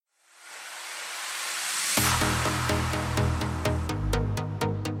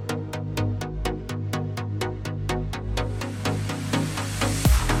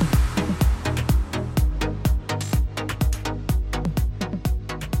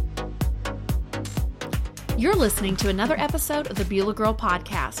You're listening to another episode of the Beulah Girl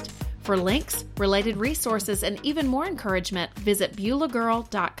Podcast. For links, related resources, and even more encouragement, visit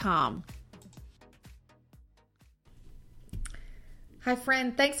BeulahGirl.com. Hi,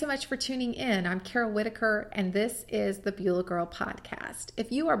 friend. Thanks so much for tuning in. I'm Carol Whitaker, and this is the Beulah Girl Podcast.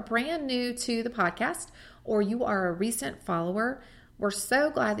 If you are brand new to the podcast or you are a recent follower, we're so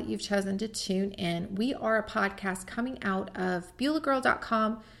glad that you've chosen to tune in. We are a podcast coming out of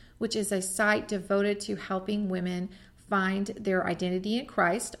BeulahGirl.com, which is a site devoted to helping women find their identity in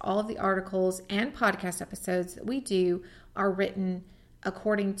Christ. All of the articles and podcast episodes that we do are written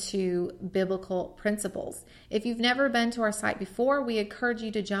according to biblical principles. If you've never been to our site before, we encourage you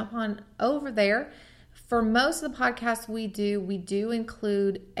to jump on over there. For most of the podcasts we do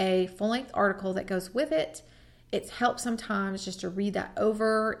include a full-length article that goes with it. It's helped sometimes just to read that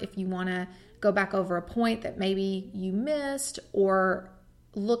over if you want to go back over a point that maybe you missed or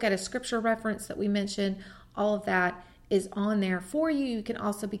look at a scripture reference that we mentioned. All of that is on there for you. You can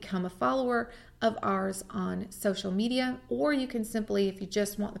also become a follower of ours on social media, or you can simply, if you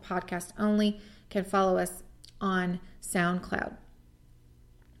just want the podcast only, can follow us on SoundCloud.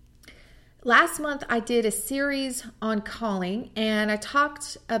 Last month, I did a series on calling, and I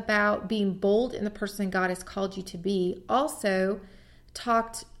talked about being bold in the person God has called you to be. Also,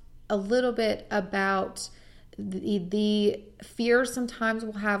 talked a little bit about the fear sometimes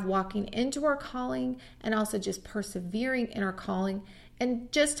we'll have walking into our calling, and also just persevering in our calling,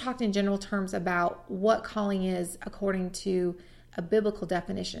 and just talked in general terms about what calling is according to a biblical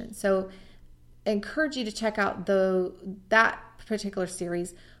definition. So I encourage you to check out that particular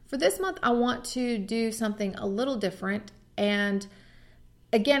series. For this month, I want to do something a little different. And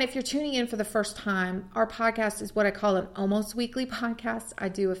again, if you're tuning in for the first time, our podcast is what I call an almost weekly podcast. I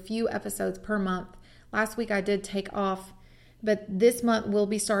do a few episodes per month. Last week I did take off, but this month we'll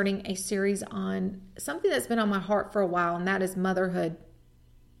be starting a series on something that's been on my heart for a while, and that is motherhood.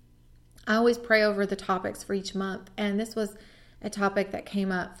 I always pray over the topics for each month, and this was a topic that came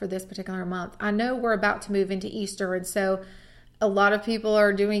up for this particular month. I know we're about to move into Easter, and so a lot of people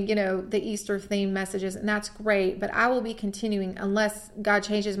are doing, the Easter themed messages, and that's great, but I will be continuing unless God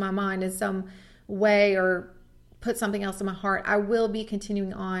changes my mind in some way or put something else in my heart. I will be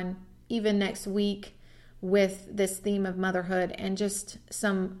continuing on even next week with this theme of motherhood and just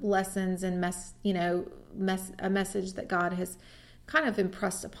some lessons and a message that God has kind of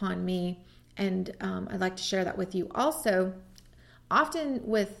impressed upon me. And I'd like to share that with you. Also, often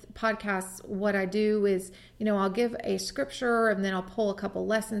with podcasts, what I do is, I'll give a scripture and then I'll pull a couple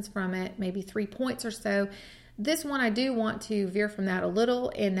lessons from it, maybe 3 points or so. This one, I do want to veer from that a little,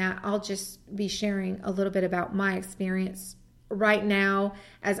 in that I'll just be sharing a little bit about my experience right now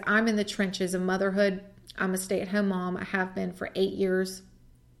as I'm in the trenches of motherhood. I'm a stay-at-home mom. I have been for 8 years,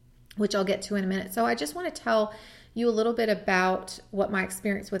 which I'll get to in a minute. So I just want to tell you a little bit about what my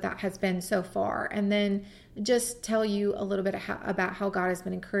experience with that has been so far, and then just tell you a little bit about how God has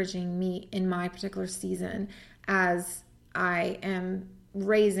been encouraging me in my particular season as I am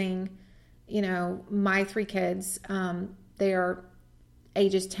raising, my 3 kids. They are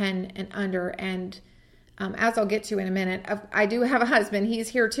ages 10 and under, and as I'll get to in a minute, I do have a husband. He's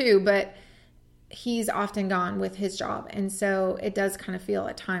here too, but he's often gone with his job. And so it does kind of feel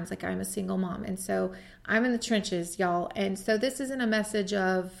at times like I'm a single mom. And so I'm in the trenches, y'all. And so this isn't a message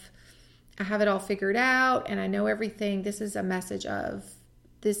of I have it all figured out and I know everything. This is a message of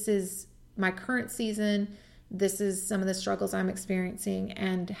this is my current season. This is some of the struggles I'm experiencing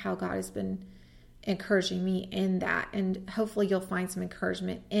and how God has been encouraging me in that. And hopefully you'll find some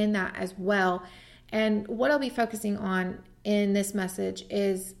encouragement in that as well. And what I'll be focusing on in this message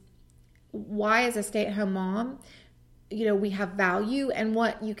is why, as a stay-at-home mom, we have value, and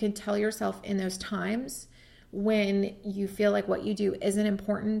what you can tell yourself in those times when you feel like what you do isn't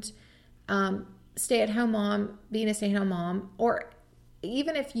important. Stay-at-home mom, being a stay-at-home mom, or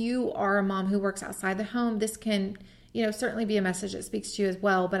even if you are a mom who works outside the home, this can, certainly be a message that speaks to you as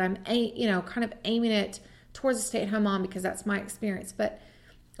well. But I'm, kind of aiming it towards a stay-at-home mom because that's my experience. But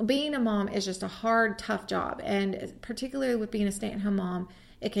being a mom is just a hard, tough job. And particularly with being a stay-at-home mom,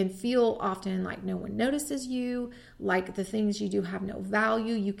 it can feel often like no one notices you, like the things you do have no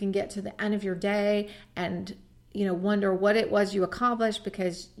value. You can get to the end of your day and, wonder what it was you accomplished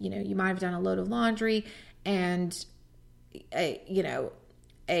because, you might have done a load of laundry and, a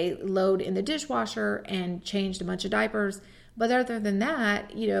load in the dishwasher and changed a bunch of diapers. But other than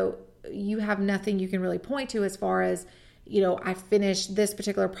that, you have nothing you can really point to as far as, I finished this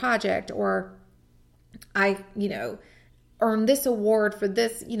particular project, or I, earned this award for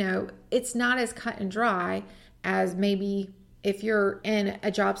this. It's not as cut and dry as maybe if you're in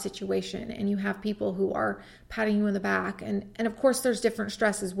a job situation and you have people who are patting you in the back, and of course there's different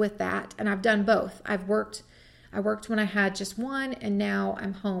stresses with that. And I've done both. I worked when I had just one, and now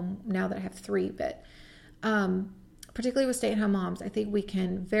I'm home now that I have three. But particularly with stay-at-home moms, I think we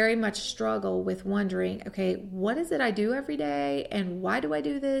can very much struggle with wondering, okay, what is it I do every day, and why do I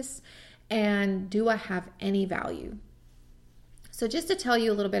do this, and do I have any value? So just to tell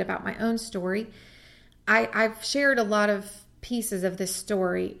you a little bit about my own story, I've shared a lot of pieces of this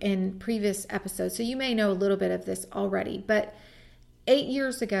story in previous episodes, so you may know a little bit of this already. But 8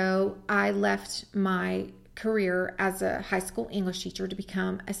 years ago, I left my career as a high school English teacher to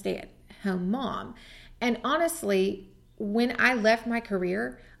become a stay-at-home mom. And honestly, when I left my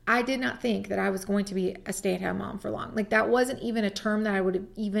career, I did not think that I was going to be a stay-at-home mom for long. Like, that wasn't even a term that I wouldn't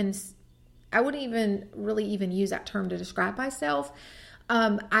even really even use that term to describe myself.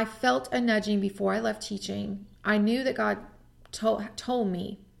 I felt a nudging before I left teaching. I knew that God told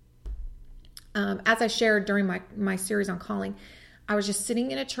me, as I shared during my series on calling, I was just sitting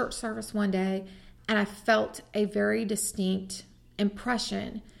in a church service one day, and I felt a very distinct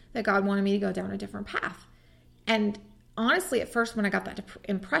impression that God wanted me to go down a different path. And honestly, at first when I got that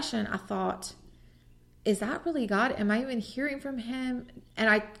impression, I thought, is that really God? Am I even hearing from him? And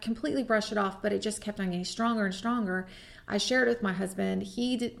I completely brushed it off, but it just kept on getting stronger and stronger. I shared it with my husband.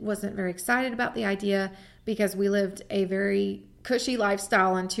 He wasn't very excited about the idea because we lived a very cushy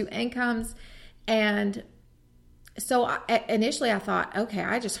lifestyle on 2 incomes. And so initially I thought, okay,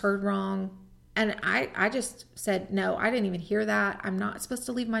 I just heard wrong. And I just said, no, I didn't even hear that. I'm not supposed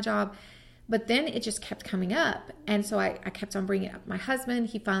to leave my job. But then it just kept coming up. And so I kept on bringing it up. My husband,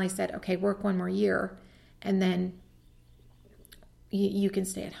 he finally said, okay, work 1 more year, and then you can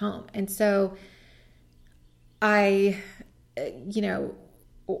stay at home. And so I,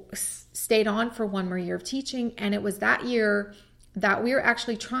 stayed on for 1 more year of teaching. And it was that year that we were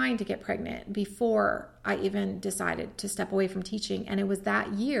actually trying to get pregnant before I even decided to step away from teaching. And it was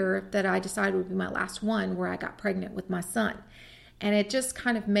that year that I decided would be my last one where I got pregnant with my son. And it just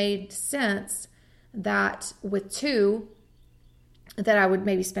kind of made sense that with 2, that I would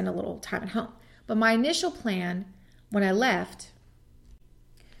maybe spend a little time at home. But my initial plan when I left,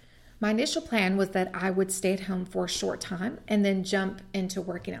 was that I would stay at home for a short time and then jump into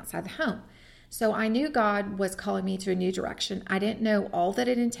working outside the home. So I knew God was calling me to a new direction. I didn't know all that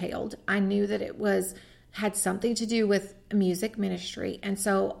it entailed. I knew that it had something to do with music ministry. And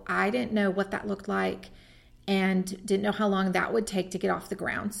so I didn't know what that looked like and didn't know how long that would take to get off the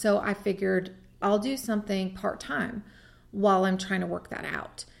ground. So I figured I'll do something part-time while I'm trying to work that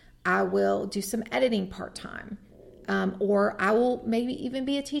out. I will do some editing part-time, or I will maybe even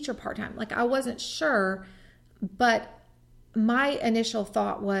be a teacher part-time. Like, I wasn't sure, but my initial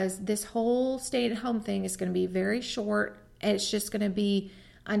thought was this whole stay-at-home thing is going to be very short, and it's just going to be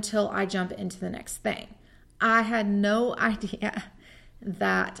until I jump into the next thing. I had no idea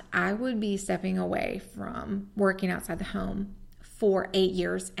that I would be stepping away from working outside the home for 8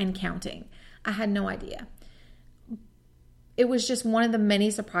 years and counting. I had no idea. It was just one of the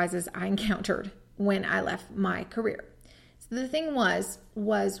many surprises I encountered when I left my career. So the thing was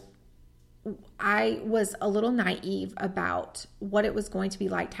I was a little naive about what it was going to be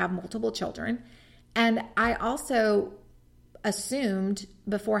like to have multiple children. And I also assumed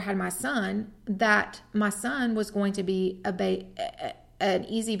before I had my son that my son was going to be an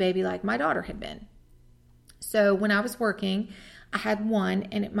easy baby like my daughter had been. So when I was working, I had one,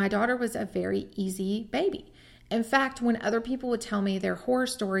 and my daughter was a very easy baby. In fact, when other people would tell me their horror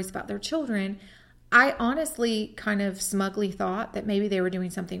stories about their children, I honestly kind of smugly thought that maybe they were doing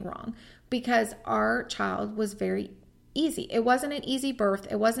something wrong, because our child was very easy. It wasn't an easy birth.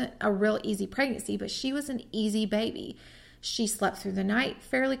 It wasn't a real easy pregnancy, but she was an easy baby. She slept through the night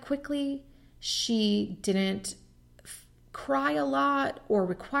fairly quickly. She didn't cry a lot or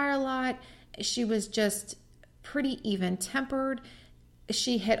require a lot. She was just pretty even-tempered.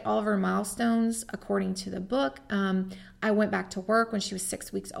 She hit all of her milestones according to the book. I went back to work when she was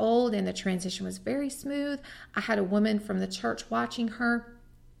 6 weeks old, and the transition was very smooth. I had a woman from the church watching her.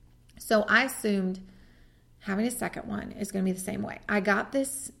 So I assumed having a second one is going to be the same way. I got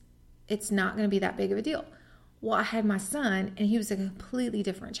this. It's not going to be that big of a deal. Well, I had my son, and he was a completely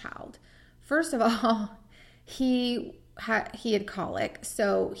different child. First of all, he had colic,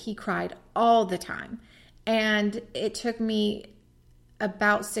 so he cried all the time. And it took me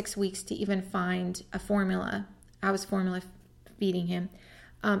about 6 weeks to even find a formula. I was formula feeding him,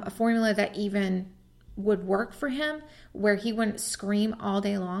 a formula that even would work for him, where he wouldn't scream all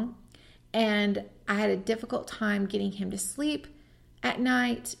day long. And I had a difficult time getting him to sleep at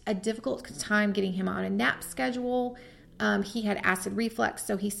night, a difficult time getting him on a nap schedule. he had acid reflux,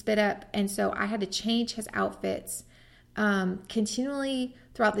 so he spit up. And so I had to change his outfits continually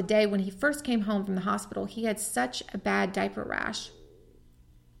throughout the day. When he first came home from the hospital, he had such a bad diaper rash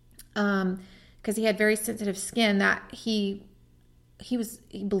because he had very sensitive skin that he was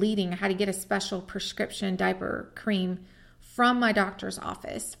bleeding. I had to get a special prescription diaper cream from my doctor's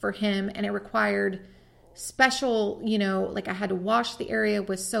office for him, and it required special, like I had to wash the area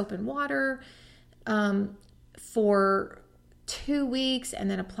with soap and water for 2 weeks and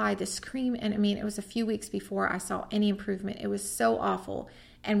then apply this cream. And I mean, it was a few weeks before I saw any improvement. It was so awful.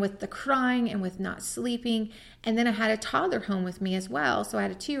 And with the crying and with not sleeping. And then I had a toddler home with me as well. So I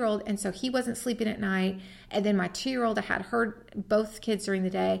had a 2-year-old, and so he wasn't sleeping at night. And then my 2-year-old, I had heard both kids during the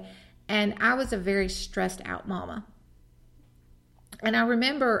day. And I was a very stressed out mama. And I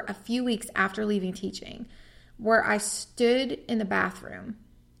remember a few weeks after leaving teaching where I stood in the bathroom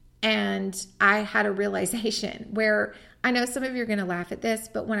and I had a realization where I know some of you are going to laugh at this,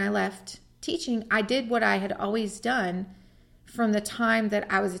 but when I left teaching, I did what I had always done from the time that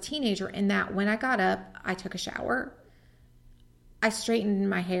I was a teenager, in that when I got up, I took a shower, I straightened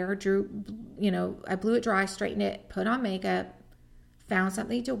my hair, I blew it dry, straightened it, put on makeup, found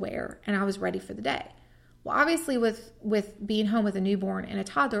something to wear, and I was ready for the day. Well, obviously with being home with a newborn and a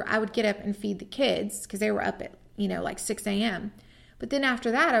toddler, I would get up and feed the kids because they were up at, like 6 a.m. But then after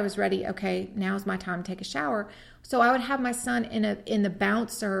that, I was ready. Okay, now's my time to take a shower. So I would have my son in the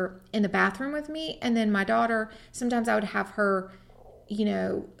bouncer in the bathroom with me. And then my daughter, sometimes I would have her,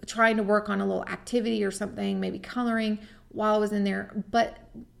 trying to work on a little activity or something, maybe coloring while I was in there. But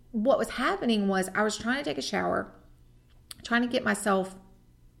what was happening was I was trying to take a shower, trying to get myself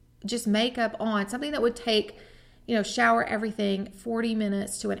just makeup on, something that would take, shower, everything, 40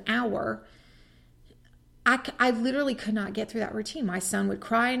 minutes to an hour. I literally could not get through that routine. My son would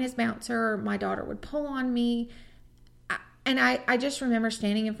cry in his bouncer. My daughter would pull on me. And I just remember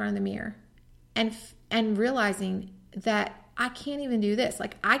standing in front of the mirror and realizing that I can't even do this.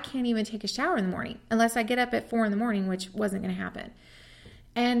 Like, I can't even take a shower in the morning unless I get up at 4 a.m, which wasn't going to happen.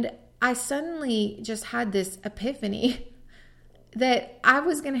 And I suddenly just had this epiphany that I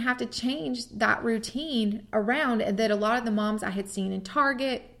was going to have to change that routine around, and that a lot of the moms I had seen in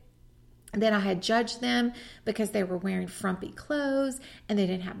Target, then I had judged them because they were wearing frumpy clothes and they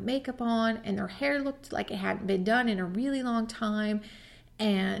didn't have makeup on and their hair looked like it hadn't been done in a really long time.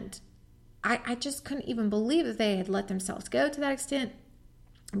 And I just couldn't even believe that they had let themselves go to that extent.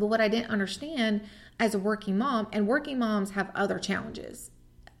 But what I didn't understand as a working mom, and working moms have other challenges,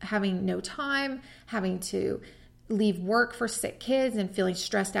 having no time, having to leave work for sick kids and feeling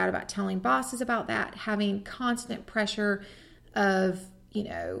stressed out about telling bosses about that, having constant pressure of,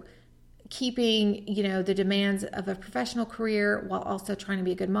 keeping, the demands of a professional career while also trying to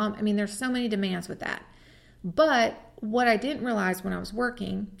be a good mom. I mean, there's so many demands with that. But what I didn't realize when I was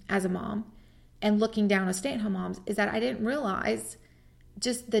working as a mom and looking down on stay-at-home moms is that I didn't realize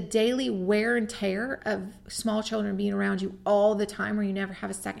just the daily wear and tear of small children being around you all the time, where you never have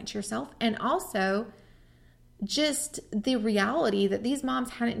a second to yourself. And also just the reality that these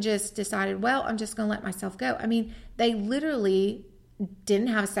moms hadn't just decided, well, I'm just going to let myself go. I mean, they literally didn't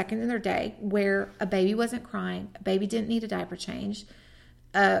have a second in their day where a baby wasn't crying, a baby didn't need a diaper change,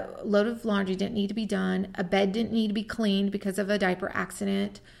 a load of laundry didn't need to be done, a bed didn't need to be cleaned because of a diaper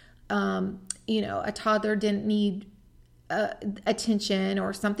accident, a toddler didn't need attention,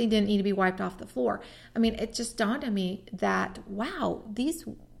 or something didn't need to be wiped off the floor. I mean, it just dawned on me that, wow, these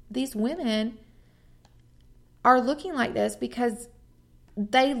women are looking like this because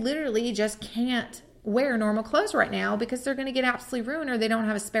they literally just can't wear normal clothes right now because they're going to get absolutely ruined, or they don't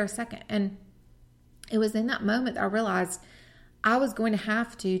have a spare second. And it was in that moment that I realized I was going to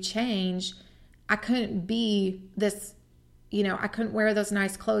have to change. I couldn't be this, I couldn't wear those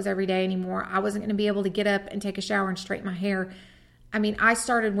nice clothes every day anymore. I wasn't going to be able to get up and take a shower and straighten my hair. I mean, I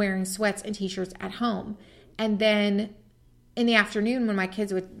started wearing sweats and t-shirts at home. And then in the afternoon, when my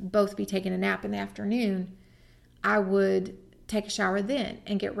kids would both be taking a nap in the afternoon, I would take a shower then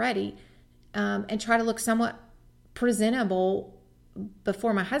and get ready and try to look somewhat presentable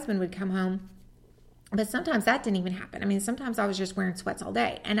before my husband would come home. But sometimes that didn't even happen. I mean, sometimes I was just wearing sweats all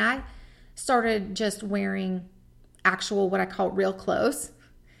day. And I started just wearing actual, what I call real clothes,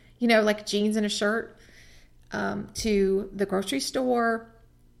 like jeans and a shirt, to the grocery store,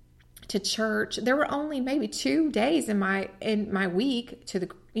 to church. There were only maybe 2 days in my week to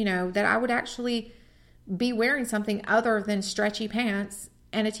that I would actually be wearing something other than stretchy pants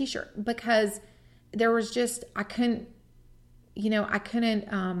and a t-shirt, because there was just, I didn't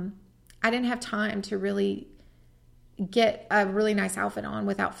have time to really get a really nice outfit on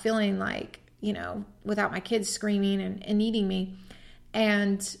without feeling like, without my kids screaming and needing me.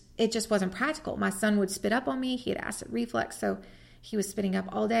 And it just wasn't practical. My son would spit up on me. He had acid reflux, so he was spitting up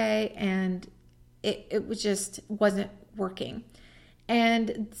all day, and it was just wasn't working.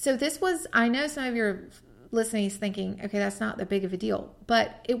 And so I know some of your listening is thinking, okay, that's not that big of a deal,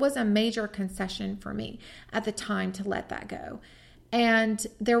 but it was a major concession for me at the time to let that go. And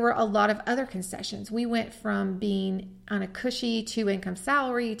there were a lot of other concessions. We went from being on a cushy 2-income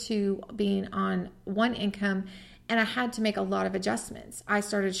salary to being on 1 income, and I had to make a lot of adjustments. I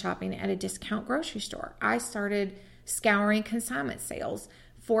started shopping at a discount grocery store. I started scouring consignment sales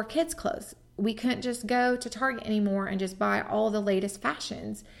for kids' clothes. We couldn't just go to Target anymore and just buy all the latest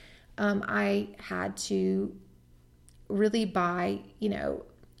fashions. I had to really buy,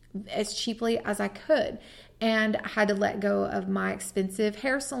 as cheaply as I could. And I had to let go of my expensive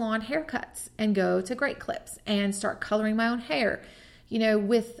hair salon haircuts and go to Great Clips and start coloring my own hair,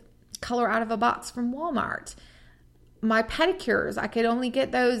 with color out of a box from Walmart. My pedicures, I could only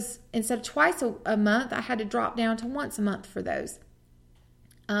get those instead of twice a month. I had to drop down to once a month for those.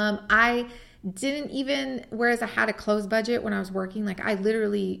 I didn't even, whereas I had a clothes budget when I was working, like I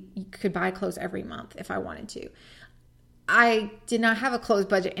literally could buy clothes every month if I wanted to. I did not have a clothes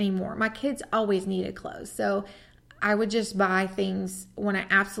budget anymore. My kids always needed clothes. So I would just buy things when I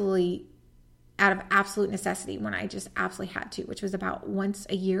out of absolute necessity, when I just absolutely had to, which was about once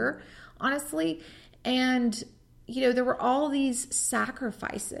a year, honestly. And there were all these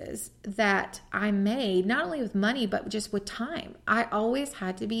sacrifices that I made, not only with money, but just with time. I always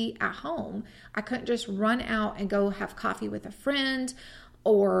had to be at home. I couldn't just run out and go have coffee with a friend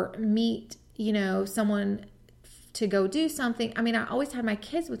or meet, someone to go do something. I mean, I always had my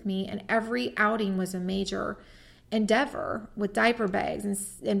kids with me, and every outing was a major endeavor with diaper bags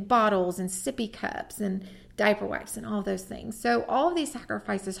and bottles and sippy cups and diaper wipes and all those things. So all of these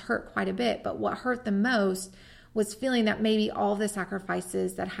sacrifices hurt quite a bit, but what hurt the most was feeling that maybe all the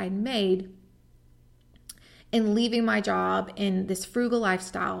sacrifices that I had made in leaving my job in this frugal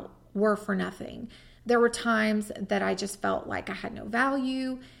lifestyle were for nothing. There were times that I just felt like I had no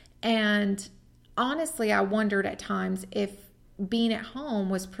value. And honestly, I wondered at times if being at home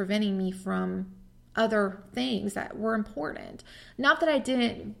was preventing me from other things that were important. Not that I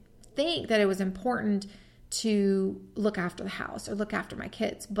didn't think that it was important to look after the house or look after my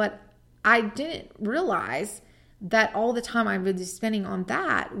kids, but I didn't realize that all the time I would be spending on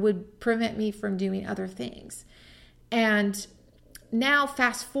that would prevent me from doing other things. And now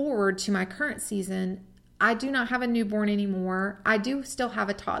fast forward to my current season, I do not have a newborn anymore. I do still have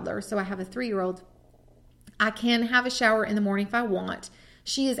a toddler, so I have a 3-year-old. I can have a shower in the morning if I want.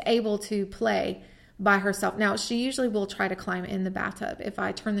 She is able to play by herself. Now, she usually will try to climb in the bathtub. If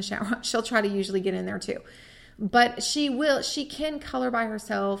I turn the shower on, she'll try to usually get in there too. But she can color by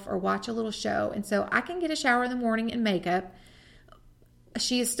herself or watch a little show. And so I can get a shower in the morning and makeup.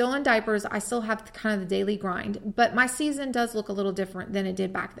 She is still in diapers. I still have kind of the daily grind. But my season does look a little different than it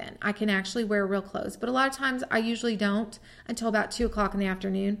did back then. I can actually wear real clothes. But a lot of times I usually don't until about 2 o'clock in the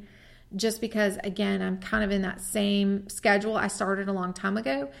afternoon. Just because, again, I'm kind of in that same schedule I started a long time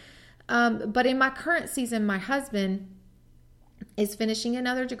ago. But in my current season, my husband is finishing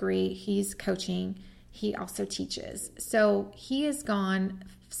another degree. He's coaching. He also teaches. So he has gone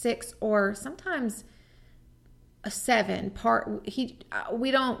 6 or sometimes 7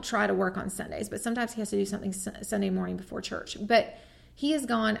 we don't try to work on Sundays, but sometimes he has to do something Sunday morning before church. But he has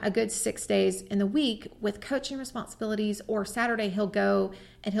gone a good 6 days in the week with coaching responsibilities, or Saturday he'll go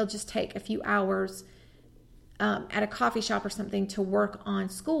and he'll just take a few hours at a coffee shop or something to work on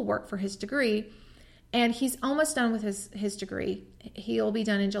schoolwork for his degree. And he's almost done with his degree. He'll be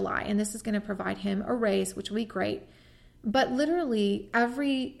done in July, and this is going to provide him a raise, which will be great. But literally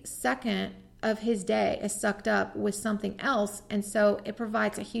every second of his day is sucked up with something else, and so it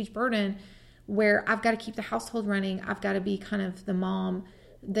provides a huge burden where I've got to keep the household running. I've got to be kind of the mom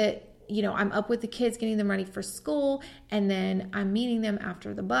that, I'm up with the kids, getting them ready for school, and then I'm meeting them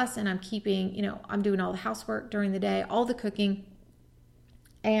after the bus, and I'm keeping, I'm doing all the housework during the day, all the cooking,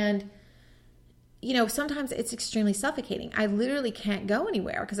 and sometimes it's extremely suffocating. I literally can't go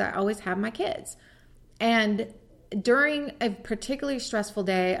anywhere because I always have my kids. And during a particularly stressful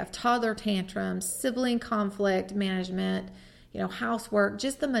day of toddler tantrums, sibling conflict management, housework,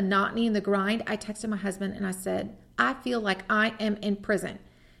 just the monotony and the grind, I texted my husband and I said, I feel like I am in prison.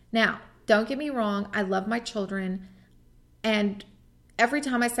 Now, don't get me wrong. I love my children. And every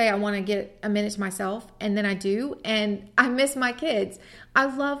time I say I want to get a minute to myself, and then I do, and I miss my kids. I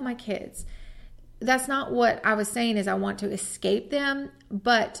love my kids. That's not what I was saying is I want to escape them,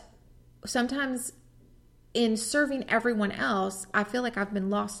 but sometimes in serving everyone else, I feel like I've been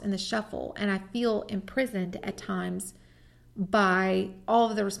lost in the shuffle, and I feel imprisoned at times by all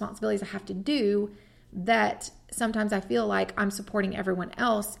of the responsibilities I have to do, that sometimes I feel like I'm supporting everyone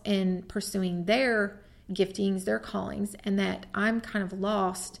else in pursuing their giftings, their callings, and that I'm kind of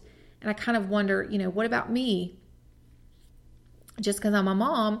lost. And I kind of wonder, what about me? Just because I'm a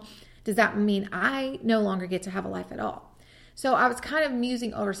mom, does that mean I no longer get to have a life at all? So I was kind of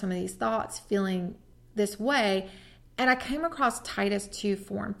musing over some of these thoughts, feeling this way, and I came across Titus 2,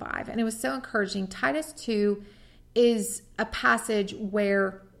 4, and 5, and it was so encouraging. Titus 2 is a passage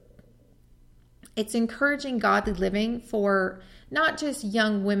where it's encouraging godly living for not just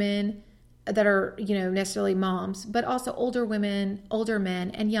young women that are, necessarily moms, but also older women, older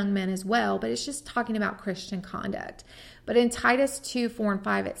men, and young men as well. But it's just talking about Christian conduct. But in Titus 2, 4, and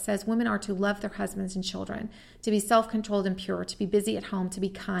 5, it says, women are to love their husbands and children, to be self-controlled and pure, to be busy at home, to be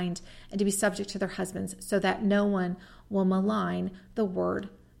kind, and to be subject to their husbands, so that no one will malign the word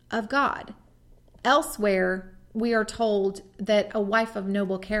of God. Elsewhere, we are told that a wife of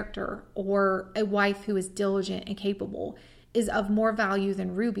noble character, or a wife who is diligent and capable, is of more value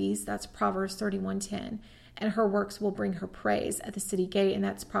than rubies. That's Proverbs 31:10. And her works will bring her praise at the city gate. And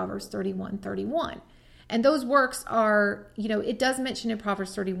that's Proverbs 31:31. And those works are, it does mention in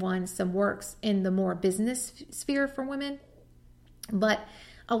Proverbs 31 some works in the more business sphere for women. But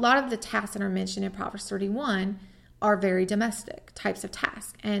a lot of the tasks that are mentioned in Proverbs 31 are very domestic types of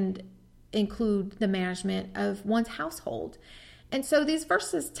tasks and include the management of one's household. And so these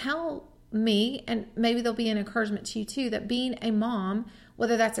verses tell me, and maybe they'll be an encouragement to you too, that being a mom,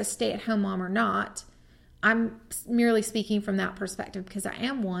 whether that's a stay-at-home mom or not, I'm merely speaking from that perspective because I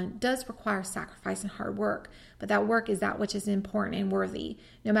am one, does require sacrifice and hard work. But that work is that which is important and worthy,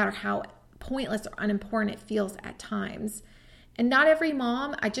 no matter how pointless or unimportant it feels at times. And not every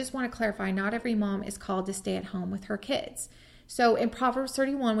mom, I just want to clarify, not every mom is called to stay at home with her kids. So in Proverbs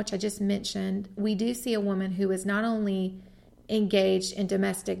 31, which I just mentioned, we do see a woman who is not only engaged in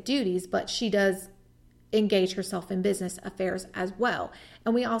domestic duties, but she does engage herself in business affairs as well.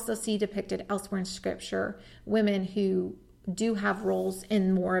 And we also see depicted elsewhere in Scripture women who do have roles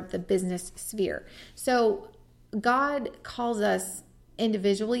in more of the business sphere. So God calls us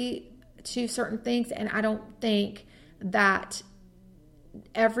individually to certain things, and I don't think that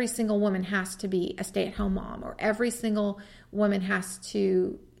every single woman has to be a stay-at-home mom, or every single woman has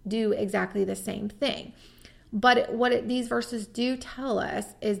to do exactly the same thing. But these verses do tell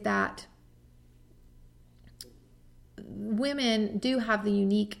us is that women do have the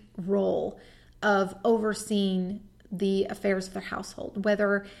unique role of overseeing the affairs of their household,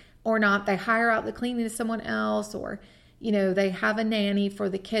 whether or not they hire out the cleaning to someone else, or, they have a nanny for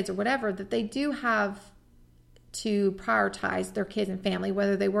the kids or whatever, that they do have to prioritize their kids and family,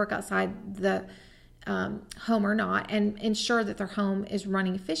 whether they work outside the home or not, and ensure that their home is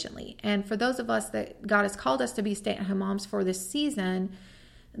running efficiently. And for those of us that God has called us to be stay-at-home moms for this season,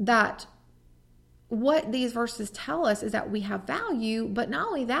 that what these verses tell us is that we have value. But not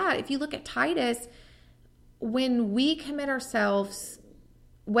only that, if you look at Titus, when we commit ourselves,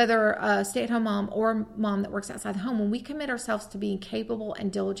 whether a stay-at-home mom or mom that works outside the home, when we commit ourselves to being capable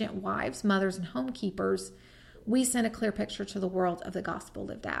and diligent wives, mothers, and homekeepers, we send a clear picture to the world of the gospel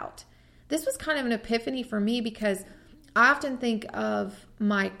lived out. This was kind of an epiphany for me, because I often think of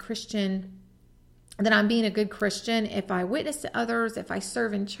my Christian, that I'm being a good Christian if I witness to others, if I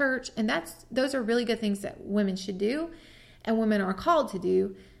serve in church, and those are really good things that women should do and women are called to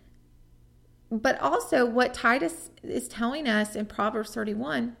do. But also what Titus is telling us in Proverbs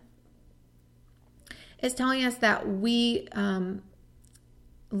 31 is telling us that when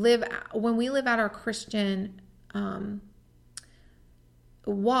we live out our Christian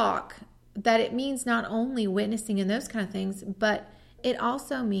walk, that it means not only witnessing and those kind of things, but it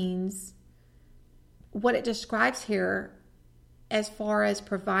also means what it describes here as far as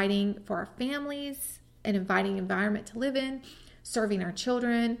providing for our families, an inviting environment to live in, serving our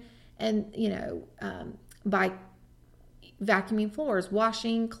children, and, by vacuuming floors,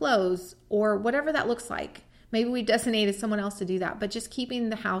 washing clothes, or whatever that looks like. Maybe we designated someone else to do that, but just keeping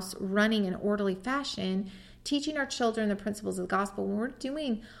the house running in an orderly fashion, teaching our children the principles of the gospel. When we're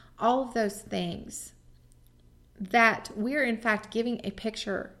doing all of those things, that we're in fact giving a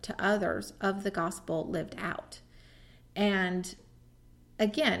picture to others of the gospel lived out. And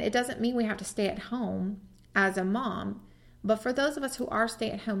again, it doesn't mean we have to stay at home as a mom, but for those of us who are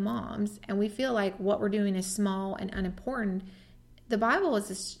stay-at-home moms and we feel like what we're doing is small and unimportant, the Bible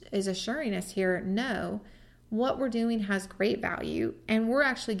is assuring us here, no, what we're doing has great value, and we're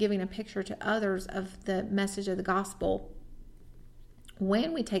actually giving a picture to others of the message of the gospel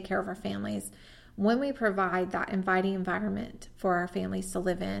when we take care of our families, when we provide that inviting environment for our families to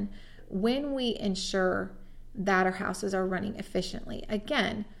live in, when we ensure that our houses are running efficiently.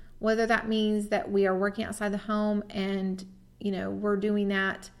 Again, whether that means that we are working outside the home and, we're doing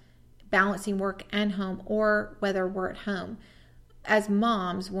that, balancing work and home, or whether we're at home. As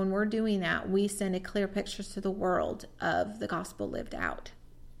moms, when we're doing that, we send a clear picture to the world of the gospel lived out.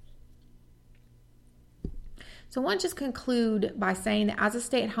 So I want to just conclude by saying that as a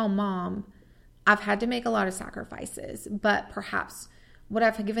stay-at-home mom, I've had to make a lot of sacrifices, but perhaps what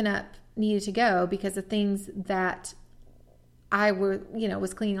I've given up needed to go because the things that I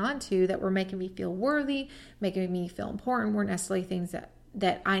was clinging on to that were making me feel worthy, making me feel important, weren't necessarily things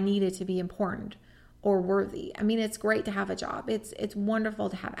that I needed to be important or worthy. I mean, it's great to have a job. It's wonderful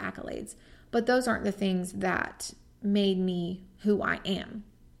to have accolades, but those aren't the things that made me who I am.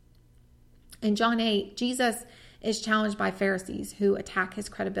 In John 8, Jesus is challenged by Pharisees who attack his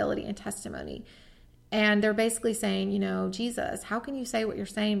credibility and testimony. And they're basically saying, Jesus, how can you say what you're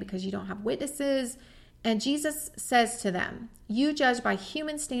saying because you don't have witnesses? And Jesus says to them, you judge by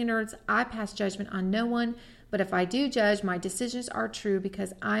human standards. I pass judgment on no one. But if I do judge, my decisions are true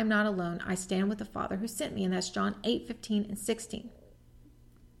because I am not alone. I stand with the Father who sent me. And that's John 8:15 and 16.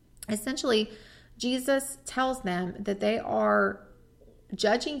 Essentially, Jesus tells them that they are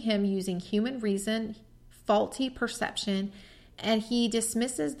judging him using human reason, faulty perception, and he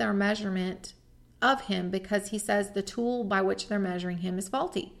dismisses their measurement of him because he says the tool by which they're measuring him is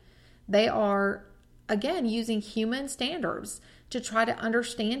faulty. They are, again, using human standards to try to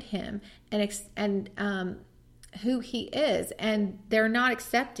understand him and who he is, and they're not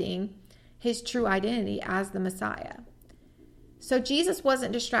accepting his true identity as the Messiah. So Jesus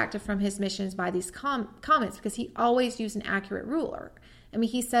wasn't distracted from his missions by these comments because he always used an accurate ruler. I mean,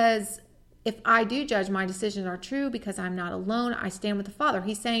 he says, if I do judge, my decisions are true because I'm not alone. I stand with the Father.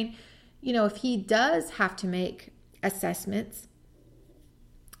 He's saying, if he does have to make assessments,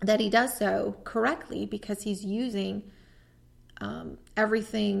 that he does so correctly because he's using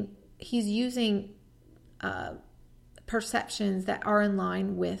everything. He's using perceptions that are in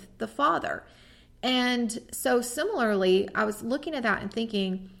line with the Father. And so similarly, I was looking at that and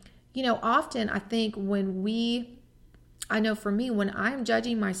thinking, often I think I know for me, when I'm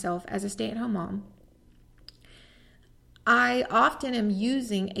judging myself as a stay-at-home mom, I often am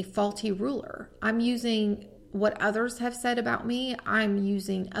using a faulty ruler. I'm using what others have said about me. I'm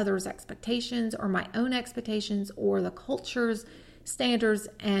using others' expectations or my own expectations or the culture's standards,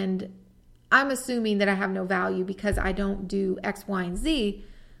 and I'm assuming that I have no value because I don't do X, Y, and Z.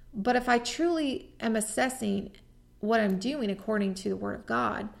 But if I truly am assessing what I'm doing according to the Word of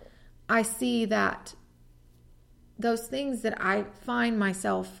God, I see that those things that I find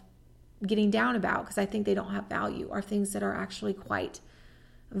myself getting down about because I think they don't have value are things that are actually quite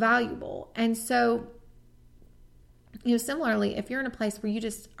valuable. And so, similarly, if you're in a place where you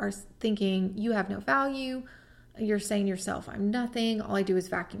just are thinking you have no value, you're saying to yourself, I'm nothing, all I do is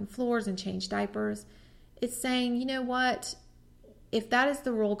vacuum floors and change diapers, it's saying, you know what? If that is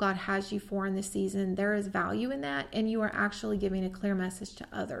the role God has you for in this season, there is value in that, and you are actually giving a clear message to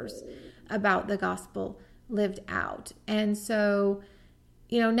others about the gospel lived out. And so,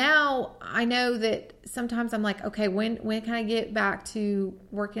 now I know that sometimes I'm like, okay, when can I get back to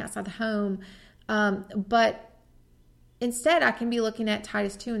working outside the home? But instead, I can be looking at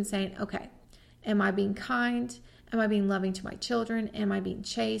Titus 2 and saying, okay, am I being kind? Am I being loving to my children? Am I being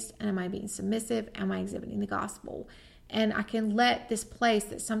chaste? And am I being submissive? Am I exhibiting the gospel? And I can let this place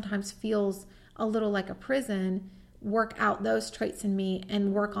that sometimes feels a little like a prison work out those traits in me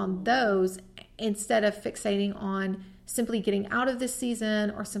and work on those instead of fixating on simply getting out of this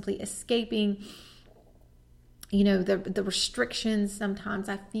season or simply escaping, the restrictions sometimes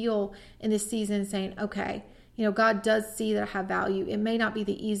I feel in this season, saying, okay, God does see that I have value. It may not be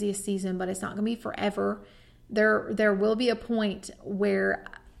the easiest season, but it's not going to be forever. There will be a point where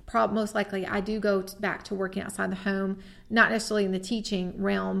most likely I do go back to working outside the home, not necessarily in the teaching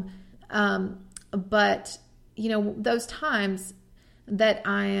realm, but those times that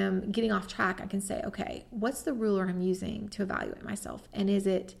I am getting off track, I can say, okay, what's the ruler I'm using to evaluate myself? And is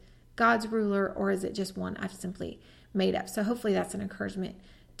it God's ruler or is it just one I've simply made up? So hopefully that's an encouragement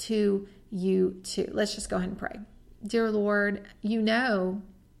to you too. Let's just go ahead and pray. Dear Lord, you know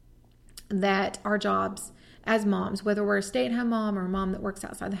that our jobs as moms, whether we're a stay-at-home mom or a mom that works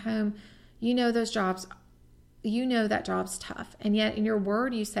outside the home, that job's tough. And yet in your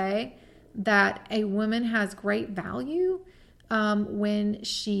word, you say that a woman has great value when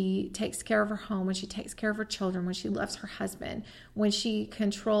she takes care of her home, when she takes care of her children, when she loves her husband, when she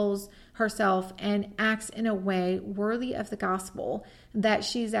controls herself and acts in a way worthy of the gospel, that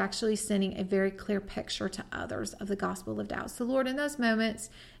she's actually sending a very clear picture to others of the gospel lived out. So Lord, in those moments,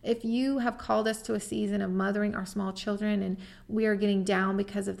 if you have called us to a season of mothering our small children and we are getting down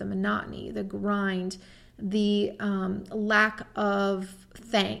because of the monotony, the grind, the lack of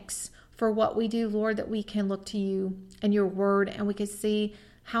thanks for what we do, Lord, that we can look to you and your word, and we can see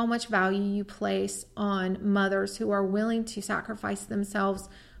how much value you place on mothers who are willing to sacrifice themselves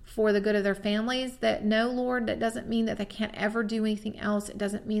for the good of their families. That no, Lord, that doesn't mean that they can't ever do anything else. It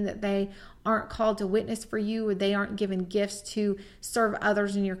doesn't mean that they aren't called to witness for you, or they aren't given gifts to serve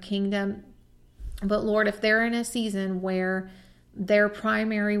others in your kingdom. But Lord, if they're in a season where their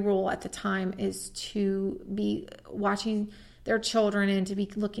primary role at the time is to be watching their children and to be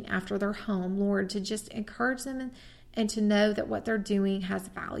looking after their home, Lord, to just encourage them and to know that what they're doing has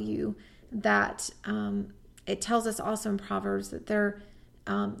value. That it tells us also in Proverbs that their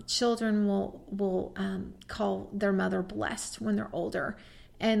children will call their mother blessed when they're older.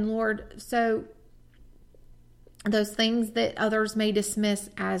 And Lord, so those things that others may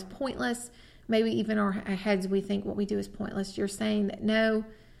dismiss as pointless, maybe even in our heads we think what we do is pointless, you're saying that no,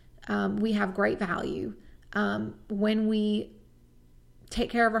 we have great value. When we take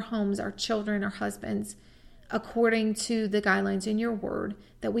care of our homes, our children, our husbands, according to the guidelines in your word,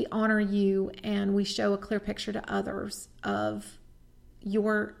 that we honor you and we show a clear picture to others of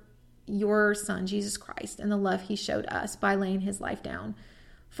your son, Jesus Christ, and the love he showed us by laying his life down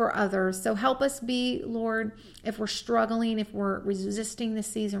for others. So help us be, Lord, if we're struggling, if we're resisting this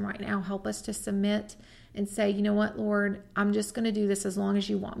season right now, help us to submit and say, you know what, Lord, I'm just going to do this as long as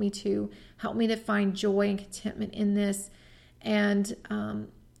you want me to. Help me to find joy and contentment in this. And,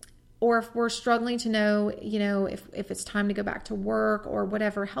 or if we're struggling to know, if it's time to go back to work or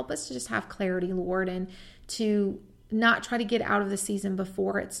whatever, help us to just have clarity, Lord, and to not try to get out of the season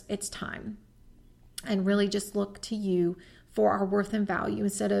before it's time, and really just look to you for our worth and value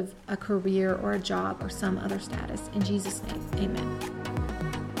instead of a career or a job or some other status. In Jesus' name, amen.